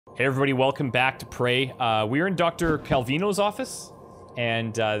Hey everybody, welcome back to Prey. We're in Dr. Calvino's office,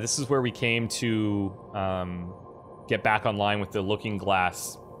 and this is where we came to get back online with the Looking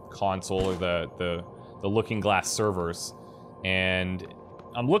Glass console, or the Looking Glass servers. And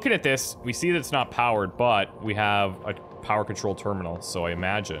I'm looking at this, we see that it's not powered, but we have a power control terminal, so I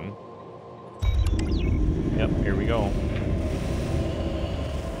imagine... Yep, here we go.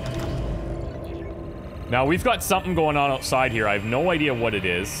 Now, we've got something going on outside here. I have no idea what it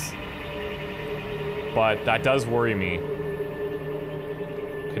is. But that does worry me.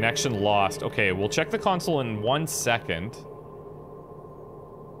 Connection lost. Okay, we'll check the console in 1 second.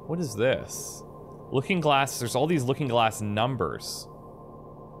 What is this? Looking Glass. There's all these Looking Glass numbers.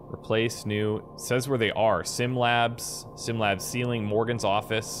 Replace, new. It says where they are. Sim Labs Ceiling, Morgan's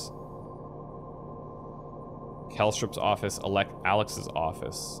office. Kelstrup's office, Alex's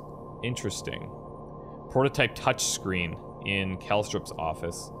office. Interesting. Prototype touchscreen in Kelstrup's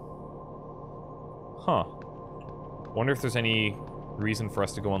office. Huh. Wonder if there's any reason for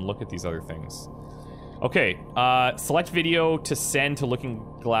us to go and look at these other things. Okay, select video to send to Looking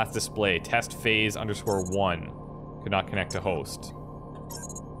Glass display. Test phase _1. Could not connect to host.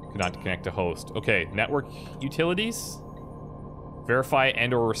 Could not connect to host. Okay, network utilities. Verify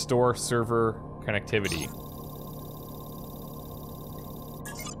and or restore server connectivity.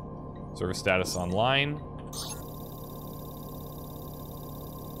 Server status online.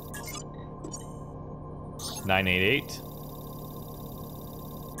 (988)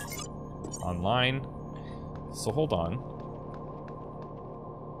 online. So hold on.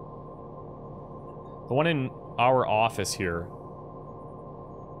 The one in our office here.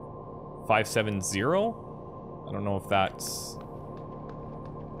 570? I don't know if that's...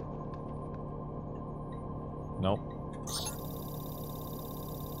 Nope.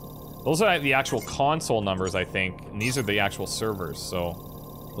 Those are the actual console numbers, I think, and these are the actual servers, so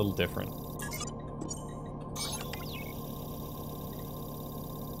a little different.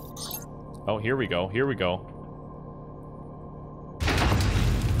 Oh, here we go, here we go.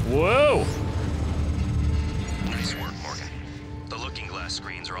 Whoa! Nice work, Morgan. The Looking Glass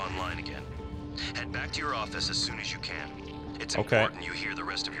screens are online again. Head back to your office as soon as you can. It's important you hear the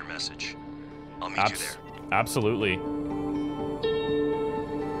rest of your message. I'll meet you there. Absolutely.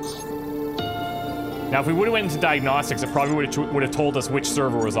 Now, if we would have went into diagnostics, it probably would have told us which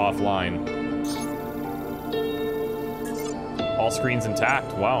server was offline. All screens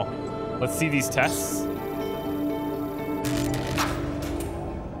intact. Wow. Let's see these tests.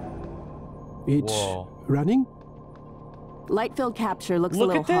 It's running? Light field capture looks a Look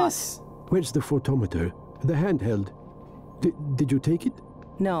little at this. hot. Where's the photometer? The handheld. Did you take it?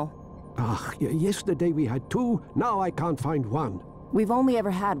 No. Ah, yesterday we had 2, now I can't find 1. We've only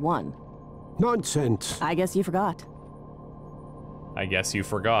ever had 1. Nonsense. I guess you forgot. I guess you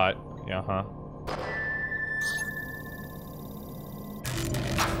forgot. Yeah, huh.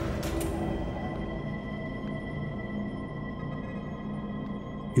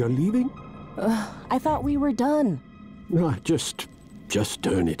 You're leaving? I thought we were done. No, just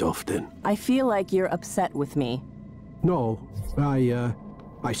turn it off then. I feel like you're upset with me. No,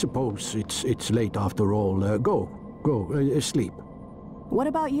 I suppose it's late after all. Go, sleep. What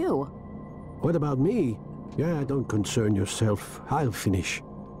about you? What about me? Yeah, don't concern yourself. I'll finish.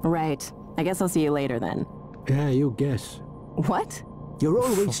 Right. I guess I'll see you later then. Yeah, you guess. What? You're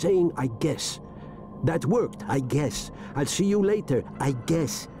always saying, I guess. That worked, I guess. I'll see you later, I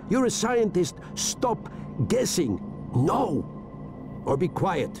guess. You're a scientist. Stop guessing. No. Or be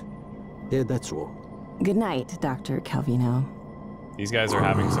quiet. Yeah, that's all. Good night, Dr. Calvino. These guys are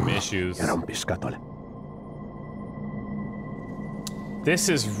having some issues. This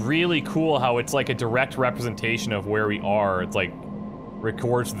is really cool how it's like a direct representation of where we are. It's like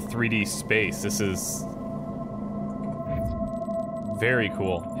records the 3D space. This is very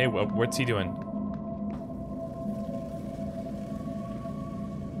cool. Hey, what's he doing?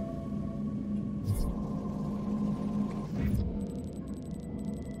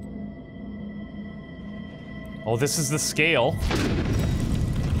 Oh, this is the scale.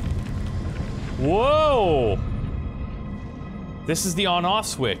 Whoa! This is the on-off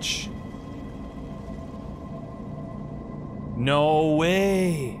switch. No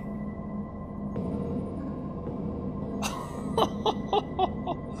way.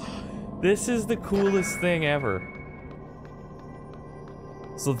 This is the coolest thing ever.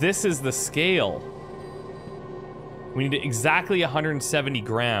 So this is the scale. We need exactly 170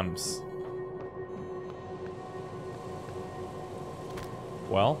 grams.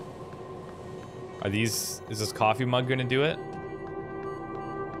 Well, is this coffee mug gonna do it?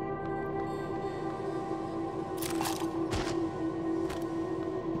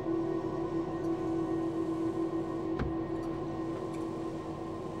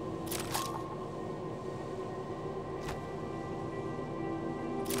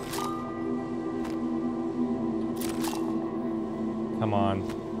 Come on.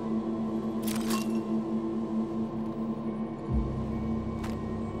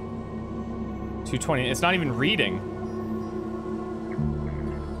 $220. It's not even reading.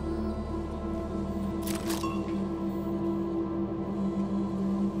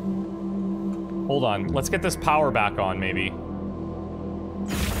 Hold on. Let's get this power back on, maybe.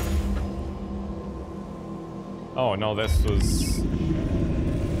 Oh, no, this was...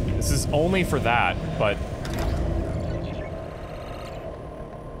 This is only for that, but...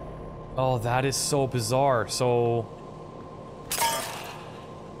 Oh, that is so bizarre. So...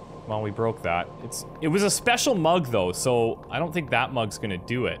 Well, we broke that. It was a special mug, though, so I don't think that mug's gonna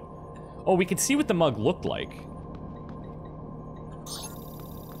do it. Oh, we could see what the mug looked like.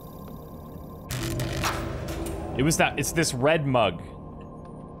 It's this red mug.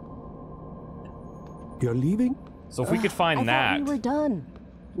 You're leaving? So if we could find that... I thought we were done.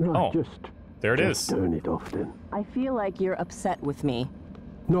 No, Oh, just there it is. turn it off then. I feel like you're upset with me.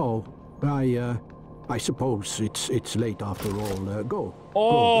 No, I suppose it's late after all. Go.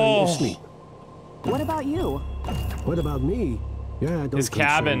 Oh! Go, sleep. What about you? What about me? Yeah, don't His concern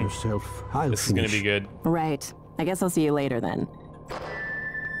cabin. yourself. I'll This is gonna be good. Right. I guess I'll see you later then.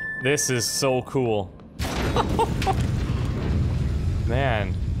 This is so cool.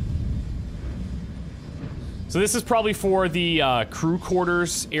 Man. So this is probably for the crew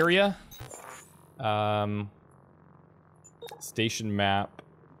quarters area. Station map.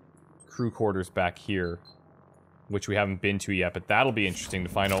 Crew quarters back here. Which we haven't been to yet, but that'll be interesting to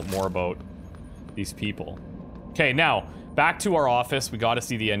find out more about these people. Okay, now, back to our office. We gotta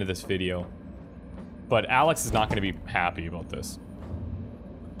see the end of this video. But Alex is not gonna be happy about this.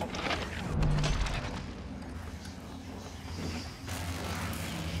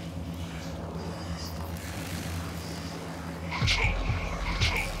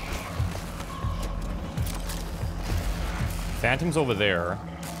 Phantom's over there.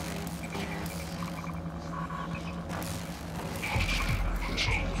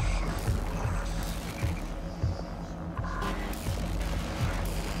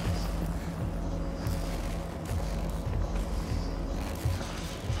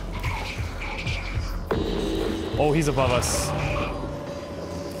 Oh, he's above us.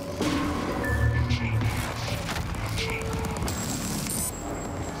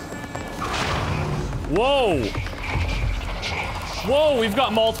 Whoa! Whoa, we've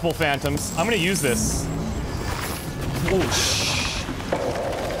got multiple phantoms. I'm gonna use this.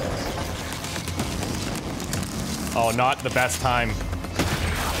 Oh, not the best time.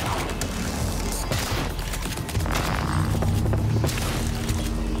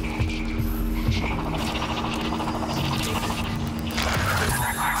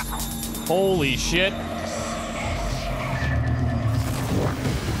 Holy shit.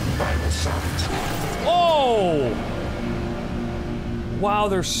 Oh! Wow,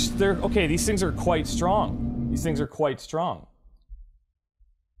 they're okay, these things are quite strong. These things are quite strong.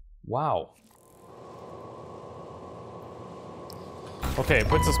 Wow. Okay, it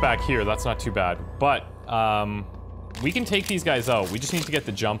puts us back here. That's not too bad. But, we can take these guys out. We just need to get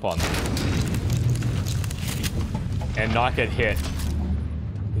the jump on them. And not get hit.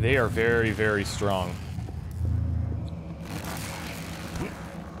 They are very, very strong.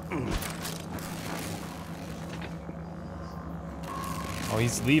 Oh,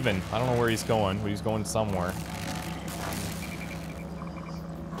 he's leaving. I don't know where he's going, but he's going somewhere.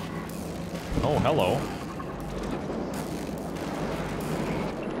 Oh, hello.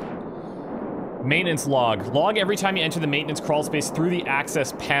 Maintenance log. Log every time you enter the maintenance crawl space through the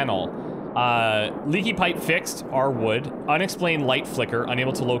access panel. Leaky pipe fixed, R wood. Unexplained light flicker,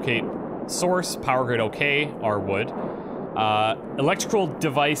 unable to locate source. Power grid okay, R wood. Electrical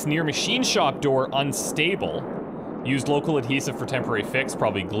device near machine shop door unstable. Used local adhesive for temporary fix,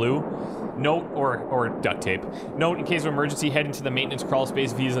 probably glue. Note, or duct tape. Note, in case of emergency, head into the maintenance crawl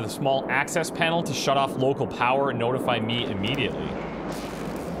space via the small access panel to shut off local power and notify me immediately.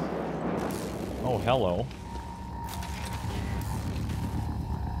 Oh, hello.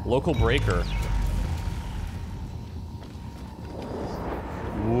 Local breaker.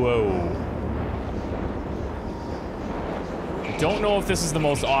 Whoa. I don't know if this is the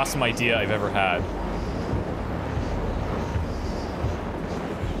most awesome idea I've ever had.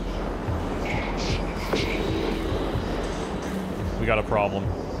 We got a problem.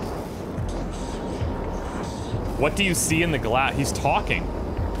 What do you see in the glass? He's talking.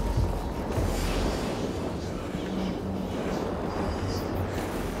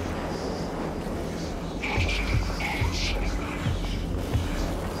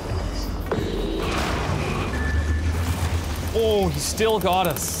 Oh, he still got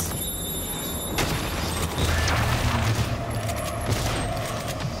us.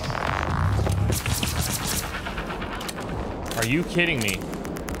 Are you kidding me?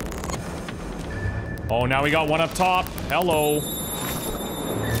 Oh, now we got one up top. Hello.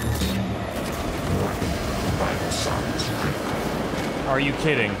 Are you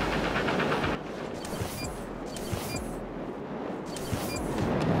kidding?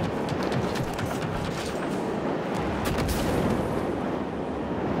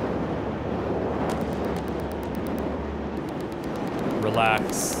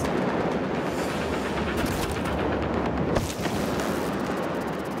 Relax.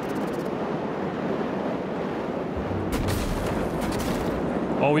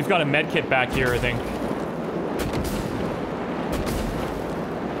 Oh, we've got a med kit back here, I think.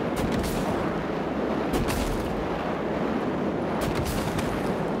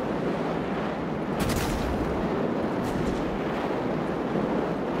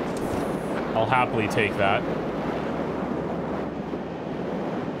 I'll happily take that.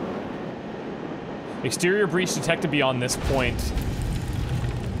 Exterior breach detected beyond this point.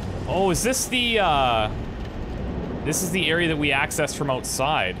 Oh, is this the, this is the area that we accessed from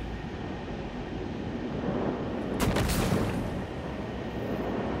outside.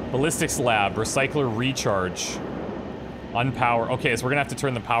 Ballistics lab, recycler recharge. Unpower. Okay, so we're gonna have to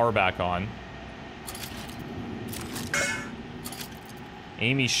turn the power back on.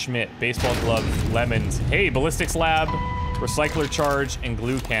 Amy Schmidt, baseball glove, lemons. Hey, ballistics lab, recycler charge, and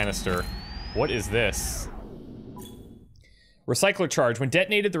glue canister. What is this? Recycler charge. When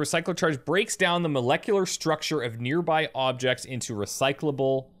detonated, the recycler charge breaks down the molecular structure of nearby objects into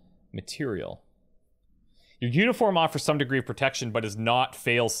recyclable material. Your uniform offers some degree of protection, but is not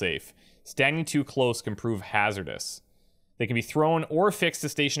fail-safe. Standing too close can prove hazardous. They can be thrown or fixed to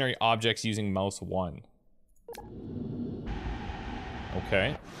stationary objects using mouse 1.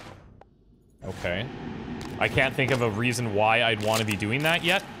 Okay. Okay. I can't think of a reason why I'd want to be doing that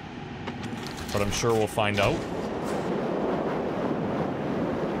yet, but I'm sure we'll find out.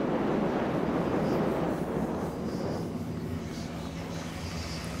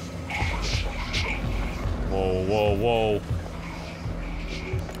 Whoa, whoa, whoa.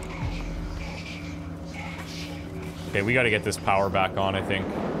 Okay, we gotta get this power back on, I think.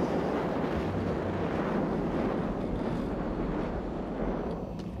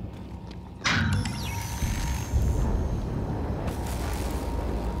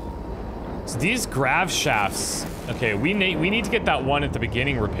 So these grav shafts... Okay, we need to get that one at the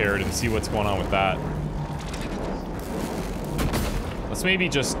beginning repaired and see what's going on with that. Let's maybe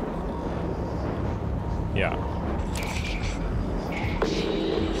just... Yeah.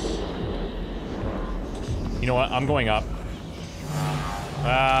 You know what? I'm going up.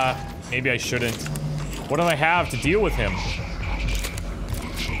 Maybe I shouldn't. What do I have to deal with him?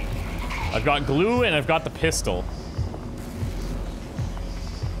 I've got glue and I've got the pistol.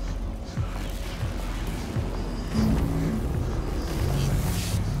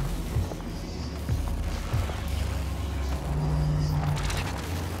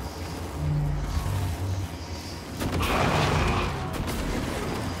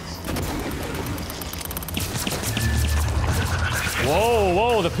 Whoa,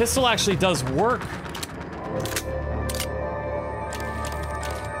 whoa, the pistol actually does work.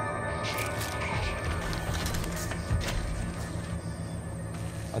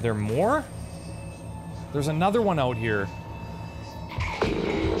 Are there more? There's another one out here.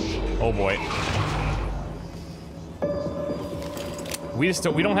 Oh boy. We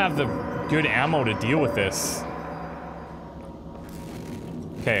don't have the good ammo to deal with this.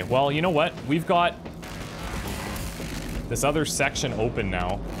 Okay, well, you know what? We've got this other section open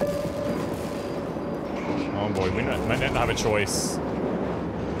now. Oh boy, we might not have a choice.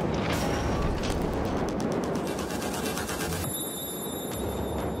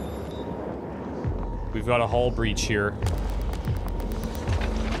 We've got a hull breach here.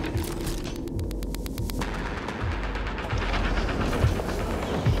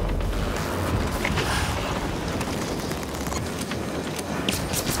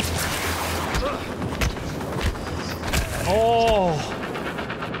 Oh,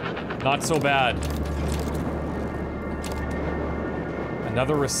 not so bad.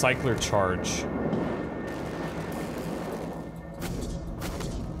 Another recycler charge.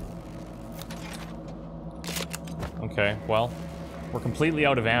 Okay, well, we're completely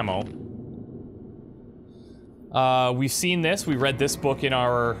out of ammo. We've seen this. We read this book in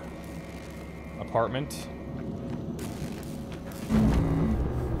our apartment.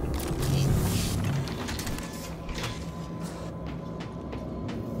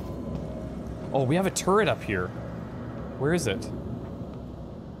 Oh, we have a turret up here. Where is it?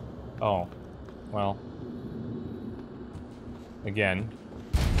 Oh. Well. Again.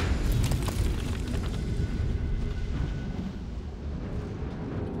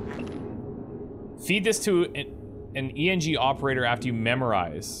 Feed this to an ENG operator after you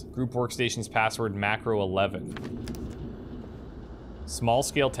memorize. Group workstation's password macro 11. Small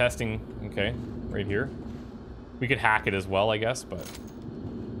scale testing. Okay, right here. We could hack it as well, I guess, but...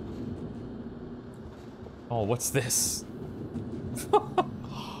 Oh, what's this?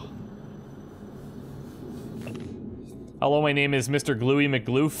 Hello, my name is Mr. Gluey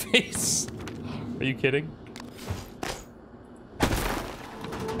McGlueface. Are you kidding?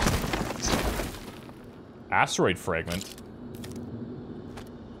 Asteroid fragment.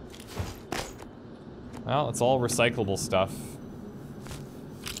 Well, it's all recyclable stuff.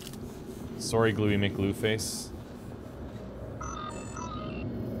 Sorry, Gluey McGlueface.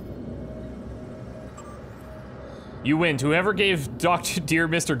 You win. To whoever gave dear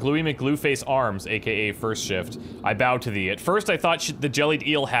Mr. Gluey McGlueface arms, aka first shift, I bow to thee. At first I thought the jellied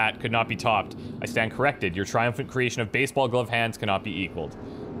eel hat could not be topped. I stand corrected. Your triumphant creation of baseball glove hands cannot be equaled.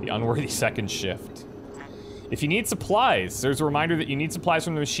 The unworthy second shift. If you need supplies, there's a reminder that you need supplies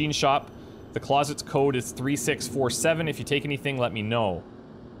from the machine shop. The closet's code is 3647. If you take anything, let me know.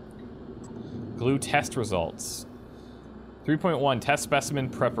 Glue test results. 3.1 test specimen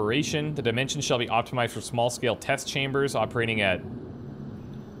preparation. The dimensions shall be optimized for small-scale test chambers operating at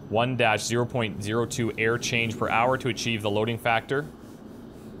 1-0.02 air change per hour to achieve the loading factor.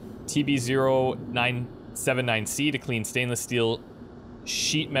 TB0979C to clean stainless steel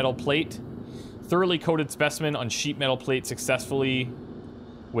sheet metal plate. Thoroughly coated specimen on sheet metal plate successfully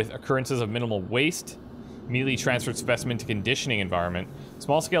with occurrences of minimal waste. Immediately transferred specimen to conditioning environment.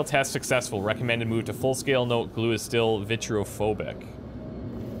 Small scale test successful. Recommended move to full scale. Note glue is still vitrophobic.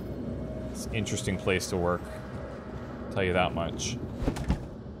 It's an interesting place to work. I'll tell you that much.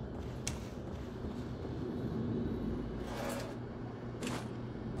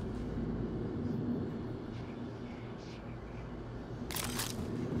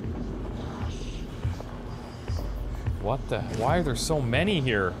 What the? Why are there so many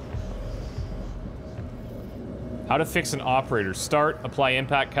here? How to fix an operator. Start, apply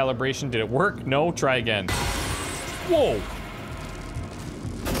impact calibration. Did it work? No, try again. Whoa!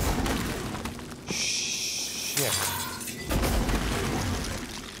 Shit.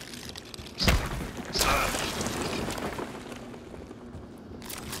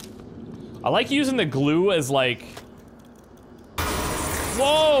 I like using the glue as like...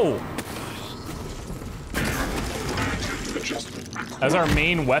 Whoa! As our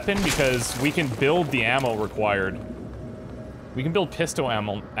main weapon, because we can build the ammo required. We can build pistol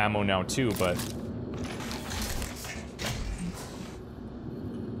ammo now too, but...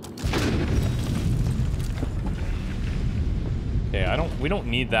 Okay, we don't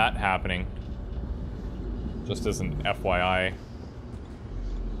need that happening. Just as an FYI.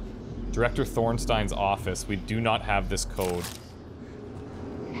 Director Thornstein's office. We do not have this code.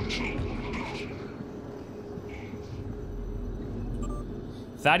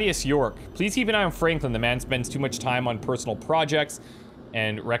 Thaddeus York. Please keep an eye on Franklin. The man spends too much time on personal projects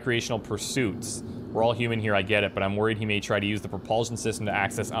and recreational pursuits. We're all human here, I get it, but I'm worried he may try to use the propulsion system to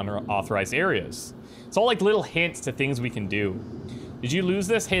access unauthorized areas. It's all like little hints to things we can do. Did you lose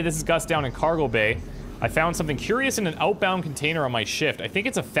this? Hey, this is Gus down in Cargo Bay. I found something curious in an outbound container on my shift. I think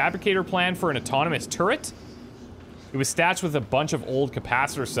it's a fabricator plan for an autonomous turret. It was stashed with a bunch of old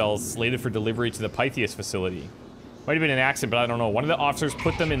capacitor cells slated for delivery to the Pythias facility. Might have been an accident, but I don't know. One of the officers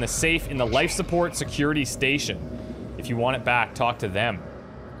put them in the safe in the life support security station. If you want it back, talk to them.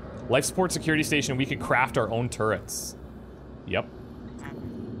 Life support security station, we could craft our own turrets. Yep.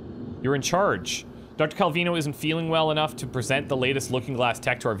 You're in charge. Dr. Calvino isn't feeling well enough to present the latest looking glass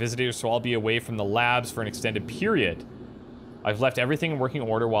tech to our visitors, so I'll be away from the labs for an extended period. I've left everything in working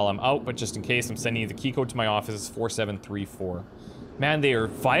order while I'm out, but just in case, I'm sending you the key code to my office. It's 4734. Man, they are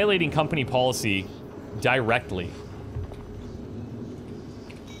violating company policy directly.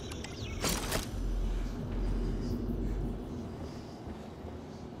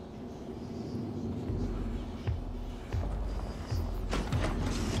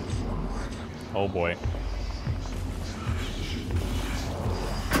 Oh boy.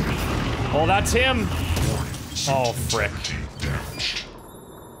 Oh, that's him! Oh, frick.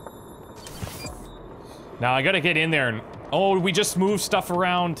 Now I gotta get in there and... Oh, we just moved stuff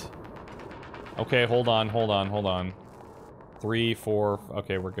around. Okay, hold on. 3, 4...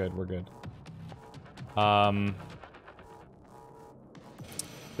 Okay, we're good.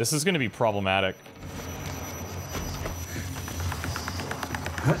 This is gonna be problematic.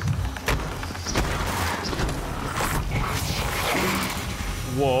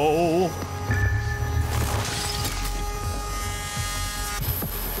 Whoa.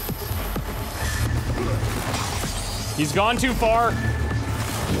 He's gone too far.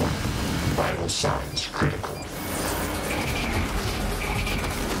 Vital science critical.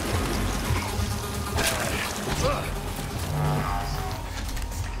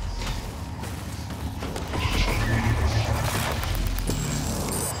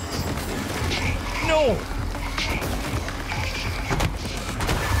 No!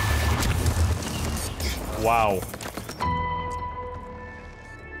 Wow.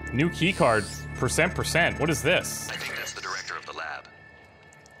 New keycard. %%. What is this? I think that's the director of the lab.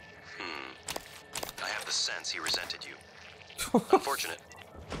 I have the sense he resented you. Unfortunate.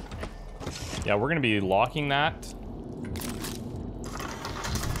 Yeah, we're gonna be locking that.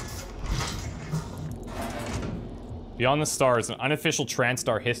 Beyond the Stars, an unofficial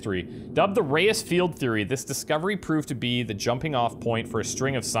TranStar history. Dubbed the Reyes Field Theory, this discovery proved to be the jumping-off point for a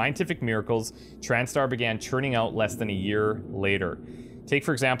string of scientific miracles TranStar began churning out less than a year later. Take,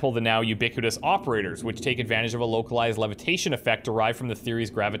 for example, the now ubiquitous operators, which take advantage of a localized levitation effect derived from the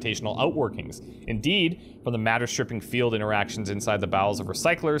theory's gravitational outworkings. Indeed, from the matter-stripping field interactions inside the bowels of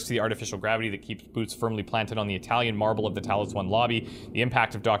recyclers to the artificial gravity that keeps boots firmly planted on the Italian marble of the Talos I lobby, the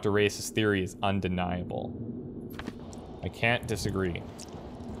impact of Dr. Reyes' theory is undeniable. I can't disagree.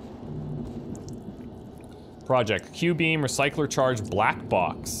 Project Q-beam recycler charge black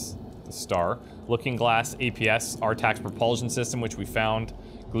box. The star. Looking glass APS RTAX propulsion system, which we found.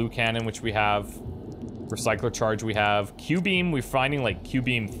 Glue cannon, which we have. Recycler charge we have. Q-beam, we're finding like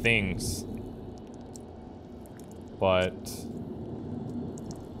Q-beam things. But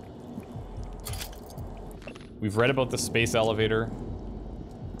we've read about the space elevator.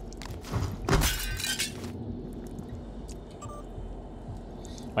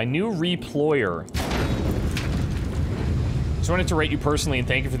 My new reployer. Just wanted to rate you personally and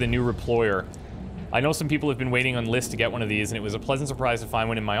thank you for the new reployer. I know some people have been waiting on lists to get one of these, and it was a pleasant surprise to find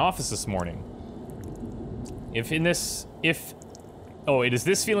one in my office this morning. It is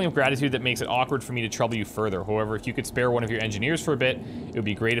this feeling of gratitude that makes it awkward for me to trouble you further. However, if you could spare one of your engineers for a bit, it would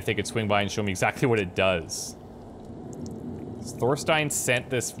be great if they could swing by and show me exactly what it does. Thorstein sent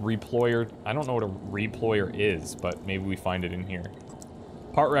this reployer. I don't know what a reployer is, but maybe we find it in here.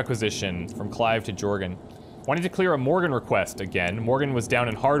 Part requisition from Clive to Jorgen. Wanted to clear a Morgan request again. Morgan was down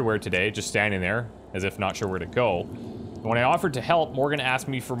in hardware today, just standing there, as if not sure where to go. And when I offered to help, Morgan asked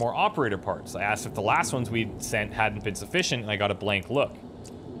me for more operator parts. I asked if the last ones we'd sent hadn't been sufficient, and I got a blank look.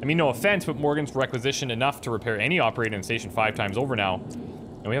 I mean, no offense, but Morgan's requisitioned enough to repair any operator in Station 5 times over now.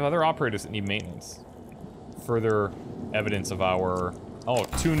 And we have other operators that need maintenance. Further evidence of our... Oh,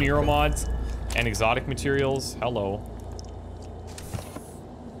 2 neuromods and exotic materials. Hello.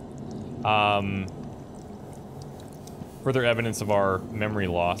 Further evidence of our memory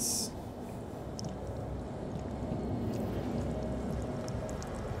loss.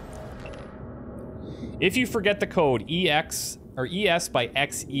 If you forget the code EX or ES by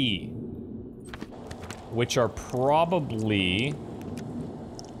XE, which are probably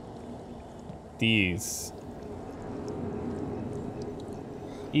these.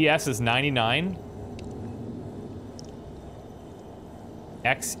 ES is 99.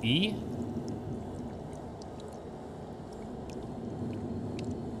 XE?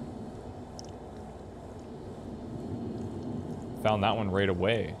 Found that one right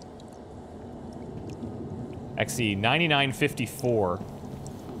away. XE 9954.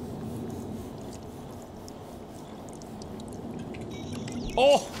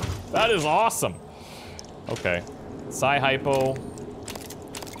 Oh, that is awesome. Okay. Sci-hypo.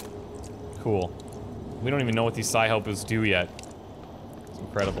 Cool. We don't even know what these Sci-hypos do yet. It's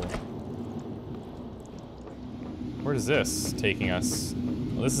incredible. Where is this taking us?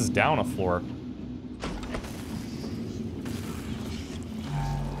 Well, this is down a floor.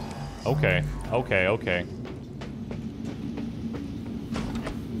 Okay, okay, okay.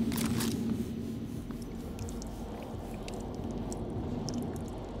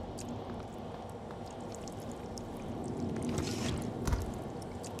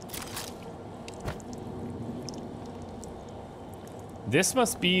 This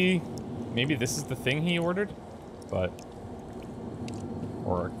must be... Maybe this is the thing he ordered? But...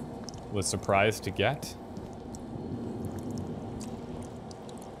 Or was surprised to get?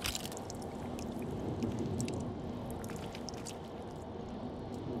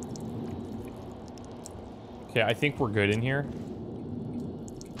 Okay, I think we're good in here.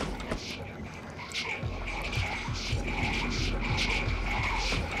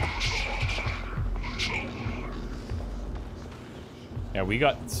 Yeah, we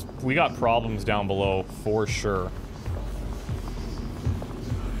got problems down below for sure.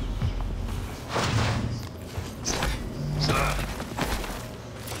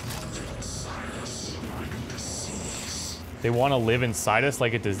 They want to live inside us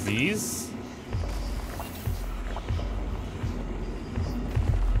like a disease?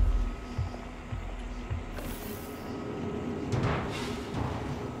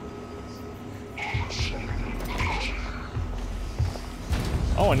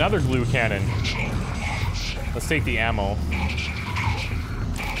 Oh, another glue cannon. Let's take the ammo.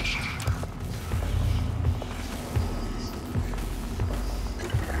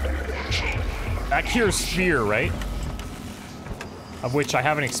 That cures fear, right? Of which I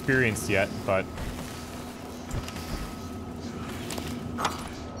haven't experienced yet, but...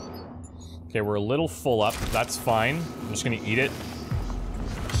 Okay, we're a little full up. That's fine. I'm just gonna eat it.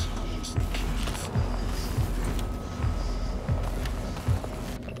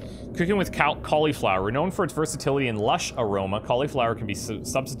 Cooking with cauliflower. Renowned for its versatility and lush aroma, cauliflower can be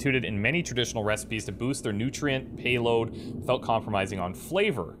substituted in many traditional recipes to boost their nutrient payload without compromising on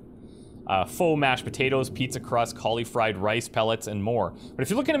flavor. Faux mashed potatoes, pizza crust, caulifried rice pellets, and more. But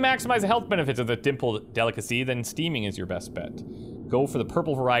if you're looking to maximize the health benefits of the dimple delicacy, then steaming is your best bet. Go for the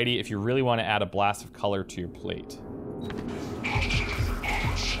purple variety if you really want to add a blast of color to your plate.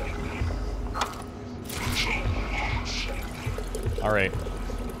 Alright.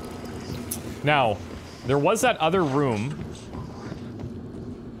 Now, there was that other room.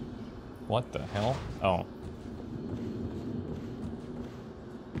 What the hell? Oh.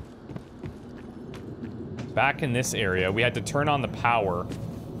 Back in this area, we had to turn on the power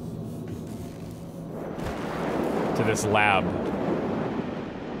to this lab.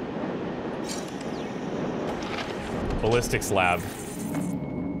 Ballistics lab.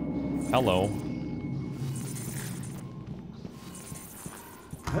 Hello.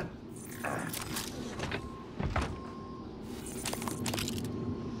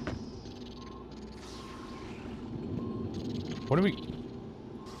 What are we...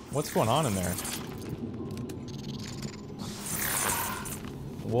 What's going on in there?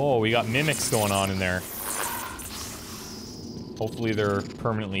 Whoa, we got mimics going on in there. Hopefully they're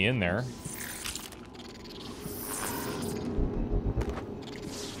permanently in there.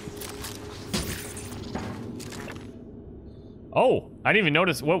 Oh, I didn't even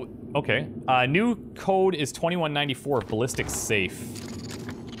notice. What? Okay. New code is 2194, ballistics safe.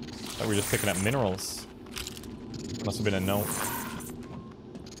 Thought we were just picking up minerals. Must have been a note.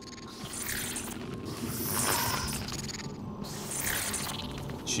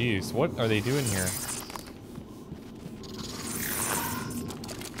 Jeez, what are they doing here?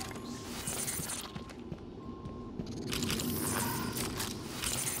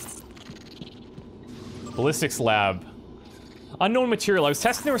 Ballistics lab. Unknown material. I was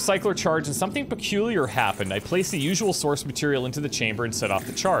testing the recycler charge and something peculiar happened. I placed the usual source material into the chamber and set off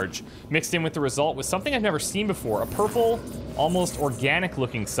the charge. Mixed in with the result was something I've never seen before. A purple, almost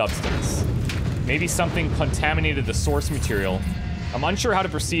organic-looking substance. Maybe something contaminated the source material. I'm unsure how to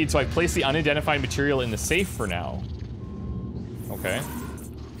proceed, so I placed the unidentified material in the safe for now. Okay.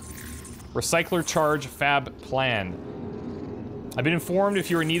 Recycler charge fab plan. I've been informed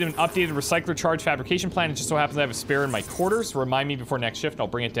if you're in need of an updated recycler charge fabrication plan. It just so happens I have a spare in my quarters. Remind me before next shift, and I'll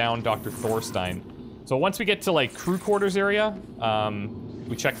bring it down, Dr. Thorstein. So once we get to, like, crew quarters area,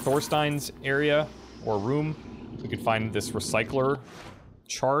 we check Thorstein's area or room, we could find this recycler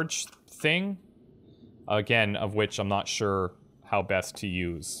charge thing. Again, of which I'm not sure how best to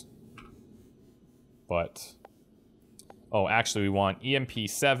use. But... Oh, actually we want EMP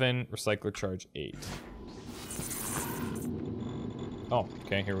 7, recycler charge 8. Oh,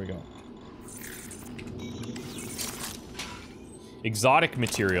 okay, here we go. Exotic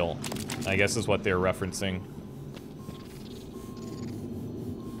material, I guess is what they're referencing.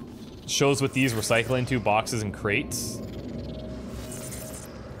 Shows what these recycle into, boxes and crates.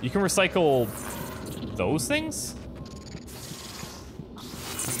 You can recycle those things?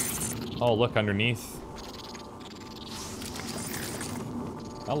 Oh, look underneath.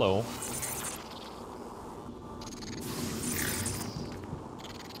 Hello.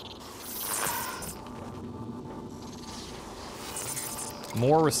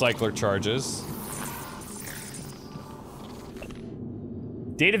 More recycler charges.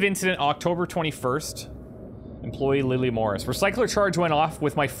 Date of incident, October 21st. Employee Lily Morris. Recycler charge went off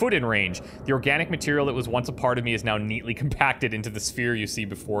with my foot in range. The organic material that was once a part of me is now neatly compacted into the sphere you see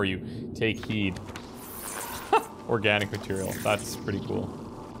before you. Take heed. Organic material. That's pretty cool.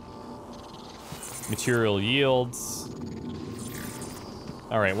 Material yields.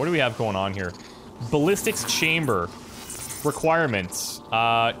 Alright, what do we have going on here? Ballistics chamber. Requirements.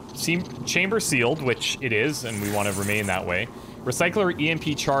 Chamber sealed, which it is, and we want to remain that way. Recycler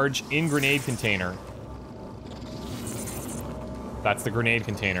EMP charge in grenade container. That's the grenade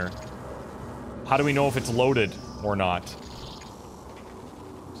container. How do we know if it's loaded or not?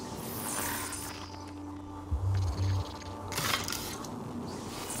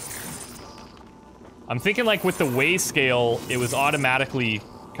 I'm thinking like with the weigh scale, it was automatically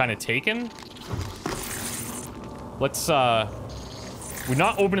kind of taken. Let's We're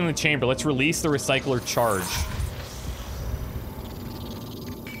not opening the chamber. Let's release the recycler charge.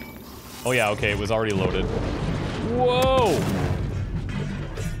 Oh yeah, okay, it was already loaded. Whoa!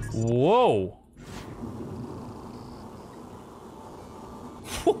 Whoa!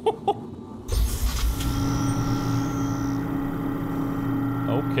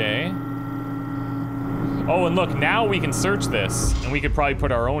 Okay. Oh, and look, now we can search this, and we could probably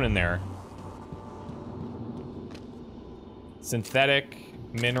put our own in there. Synthetic,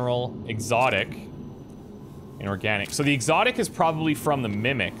 mineral, exotic, and organic. So the exotic is probably from the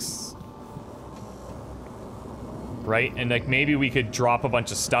mimics. Right? And like maybe we could drop a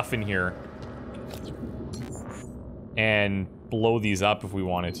bunch of stuff in here and blow these up if we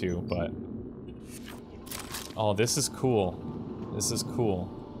wanted to, but... Oh, this is cool. This is cool.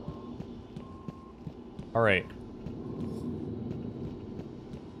 Alright.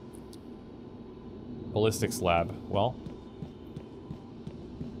 Ballistics lab. Well,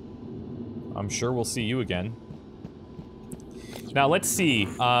 I'm sure we'll see you again. Now, let's see.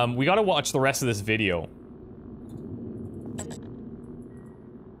 We gotta watch the rest of this video.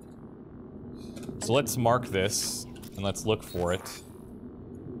 So let's mark this, and let's look for it.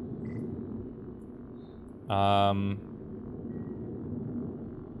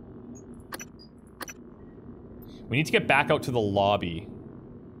 We need to get back out to the lobby.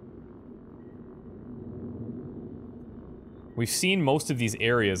 We've seen most of these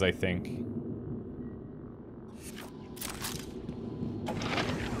areas, I think.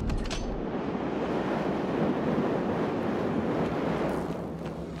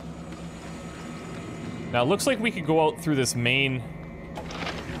 Now, it looks like we could go out through this main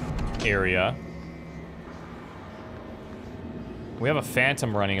area. We have a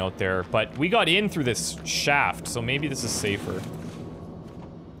phantom running out there, but we got in through this shaft, so maybe this is safer.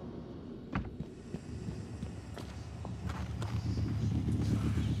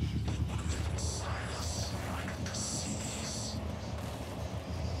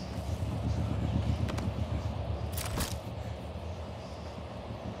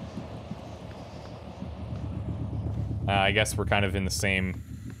 I guess we're kind of in the same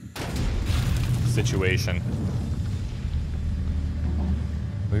situation.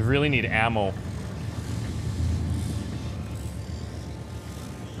 We really need ammo.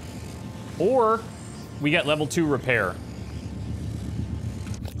 Or we get level 2 repair.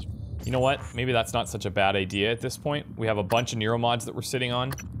 You know what? Maybe that's not such a bad idea at this point. We have a bunch of neuromods that we're sitting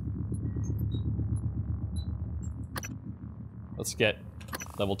on. Let's get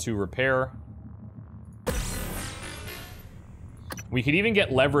level 2 repair. We could even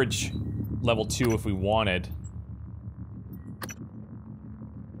get leverage level 2 if we wanted.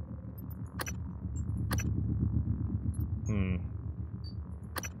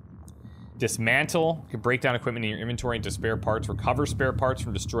 Dismantle. You can break down equipment in your inventory into spare parts. Recover spare parts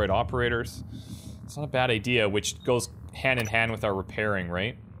from destroyed operators. It's not a bad idea, which goes hand in hand with our repairing,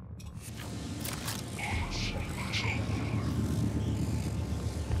 right?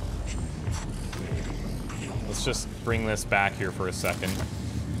 Let's just bring this back here for a second.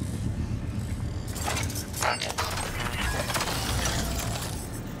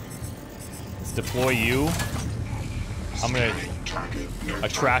 Let's deploy you. I'm gonna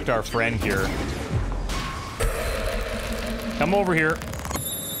attract our friend here. Come over here.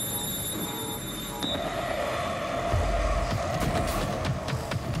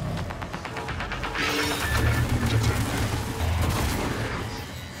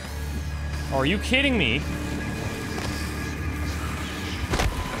 Oh, are you kidding me?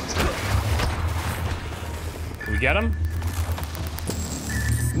 Did we get him?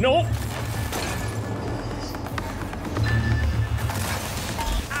 Nope.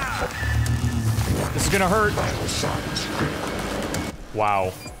 This is gonna hurt.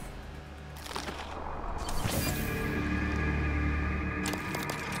 Wow.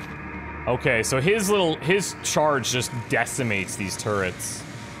 Okay, so his charge just decimates these turrets.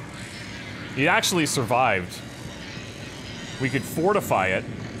 He actually survived. We could fortify it,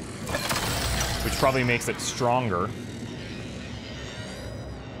 which probably makes it stronger.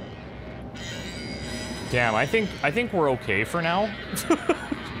 Damn, I think we're okay for now.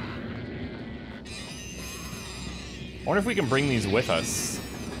 I wonder if we can bring these with us.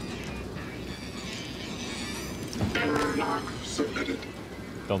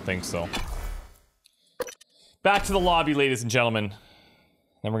 Don't think so. Back to the lobby, ladies and gentlemen.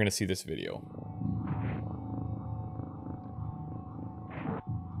 Then we're gonna see this video.